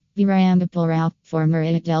Ramgopal Rao, former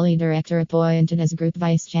IIT Delhi director appointed as Group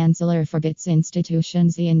Vice Chancellor for BITS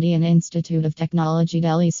Institutions, the Indian Institute of Technology.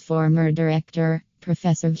 Delhi's former director,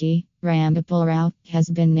 Professor V. Ramgopal Rao, has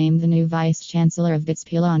been named the new Vice Chancellor of BITS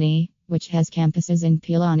Pilani, which has campuses in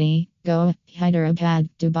Pilani, Goa, Hyderabad,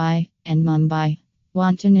 Dubai, and Mumbai.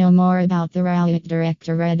 Want to know more about the Rao IIT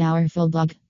director? Read our full blog.